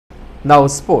Now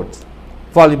sport.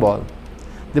 Volleyball.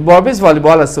 The Berbice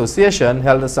Volleyball Association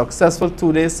held a successful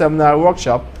two-day seminar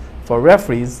workshop for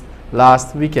referees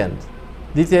last weekend.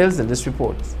 Details in this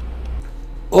report.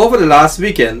 Over the last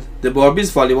weekend, the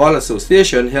Berbice Volleyball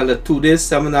Association held a two-day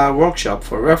seminar workshop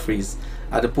for referees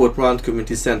at the Port Moran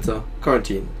Community Center,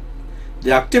 Quarantine.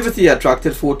 The activity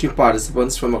attracted 14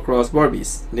 participants from across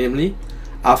Berbice, namely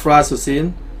Afraz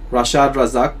Hussain, Rashad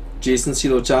Razak, Jason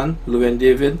Silochan, Luwen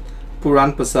David,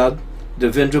 Puran Prasad,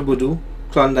 Devendra Budu,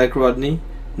 Klondike Rodney,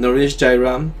 Naresh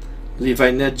Jairam,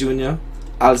 Levi Ned Jr.,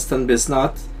 Alston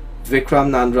Bisnath, Vikram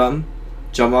Nandram,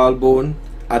 Jamal Bone,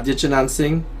 Aditya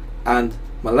Singh, and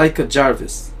Malaika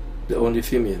Jarvis, the only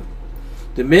female.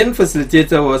 The main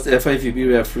facilitator was FIVB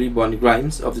referee Bonnie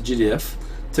Grimes of the GDF,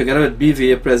 together with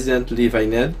BVA President Levi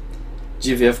Ned,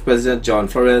 GVF President John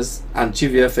Flores, and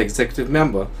GVF Executive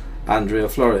Member Andrea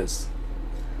Flores.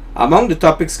 Among the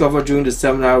topics covered during the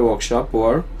seminar workshop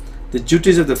were the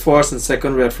duties of the first and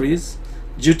second referees,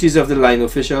 duties of the line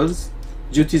officials,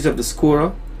 duties of the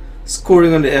scorer,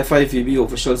 scoring on the FIVB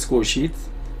official score sheet,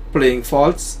 playing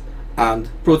faults, and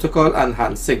protocol and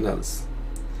hand signals.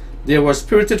 There were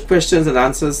spirited questions and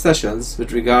answers sessions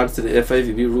with regards to the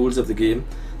FIVB rules of the game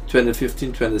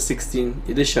 2015-2016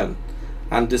 edition,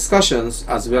 and discussions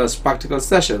as well as practical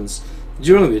sessions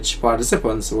during which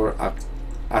participants were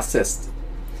assessed.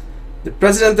 The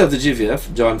president of the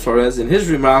GVF, John Flores, in his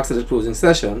remarks at the closing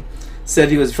session, said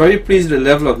he was very pleased with the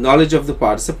level of knowledge of the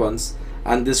participants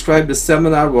and described the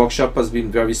seminar workshop as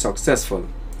being very successful.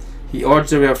 He urged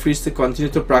the referees to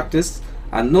continue to practice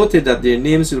and noted that their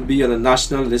names will be on a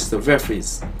national list of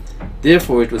referees.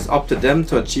 Therefore, it was up to them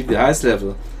to achieve the highest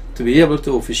level to be able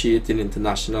to officiate in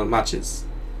international matches.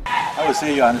 I would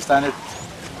say you understand it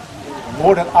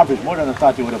more than average, more than I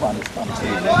thought you would have understood.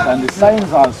 And the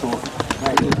signs also,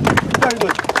 very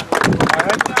good. All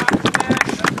right.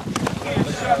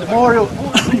 The more you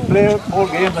play more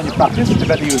games and you practice, the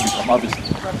better you will become, obviously.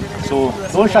 So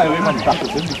don't shy away from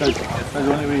practicing, because that's the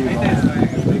only way you make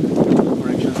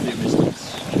corrections to your mistakes.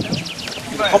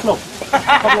 A couple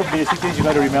of basic things you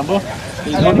got to remember.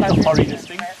 There's no need to hurry this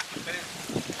thing,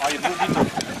 or you don't need to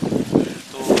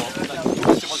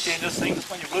simultaneous things.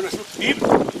 When you blow the deep,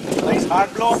 nice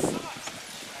hard blow,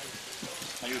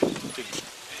 and you think,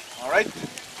 all right,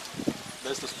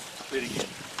 let's just play the game.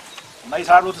 A nice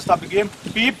hard blow to stop the game.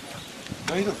 Beep.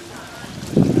 Don't need to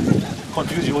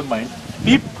confuse your own mind.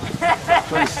 Beep.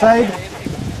 To the side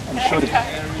and show the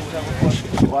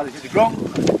ball hit the ground,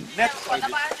 net, or the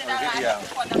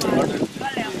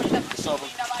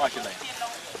marking line.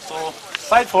 So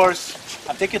side first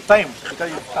and take your time, because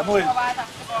I know it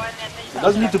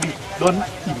doesn't need to be done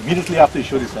immediately after you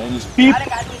show the sign. Just peep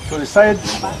to the side,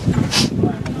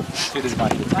 hit the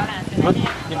marking. But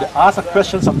if they ask a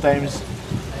question sometimes,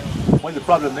 what's the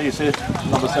problem? Then you say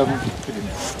number 7, hit the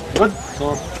net. Good.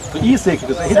 So to ease sake,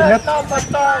 because I hit the net, number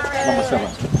 7.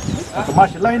 And to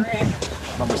mark the line,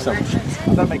 number 7.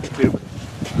 And that makes it clear.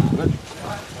 Good.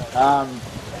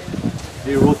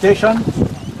 The rotation,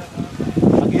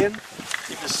 again,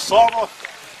 if the server,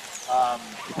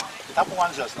 it happened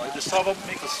once just now, if the server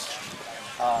makes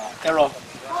error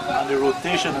and the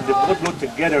rotation and the both look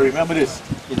together, remember this,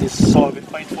 it is solving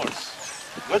point first.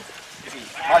 Good. If you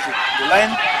march the line,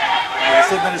 the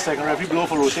second and the second referee blow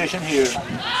for rotation here,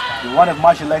 the one that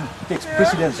march the line takes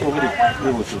precedence over the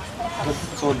rotation.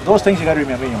 So those things you got to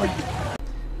remember in your mind.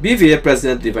 BVA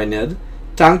President Levi Ned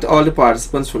thanked all the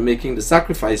participants for making the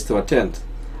sacrifice to attend,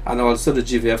 and also the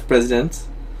GVF President,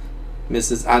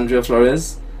 Mrs. Andrea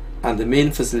Flores, and the main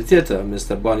facilitator,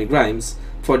 Mr. Bonnie Grimes,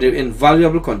 for their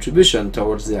invaluable contribution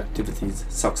towards the activity's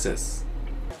success.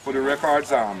 For the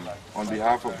records, on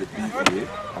behalf of the BVA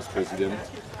as President,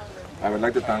 I would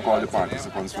like to thank all the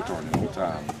participants for turning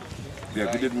out. We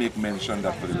did make mention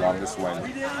that for the longest while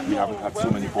we haven't had so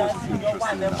many persons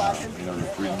interested in a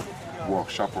refereeing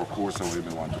workshop or course, or whatever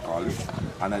you want to call it.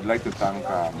 And I'd like to thank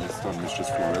Mr. and Mistress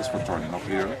Flores for turning up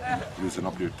here, using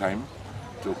up their time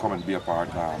to come and be a part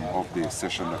of the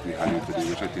session that we had here today,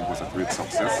 which I think was a great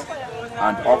success.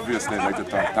 And obviously I'd like to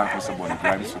thank Mr. Bonnie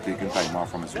Grimes for taking time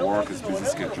off from his work, his busy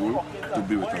schedule, to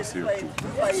be with us here too.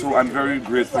 So I'm very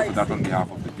grateful for that on behalf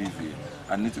of the BVA.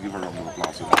 I need to give a round of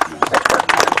applause for that.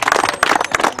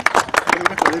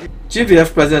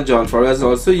 GVF President John Flores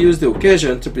also used the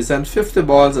occasion to present 50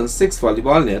 balls and 6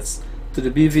 volleyball nets to the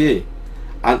BVA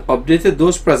and updated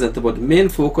those present about the main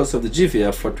focus of the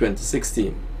GVF for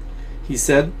 2016. He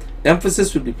said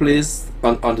emphasis will be placed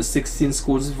on the 16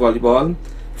 schools volleyball,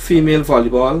 female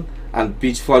volleyball, and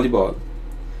beach volleyball.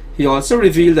 He also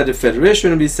revealed that the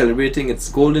Federation will be celebrating its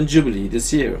Golden Jubilee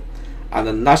this year, and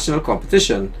a national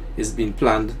competition is being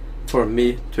planned for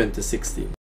May 2016.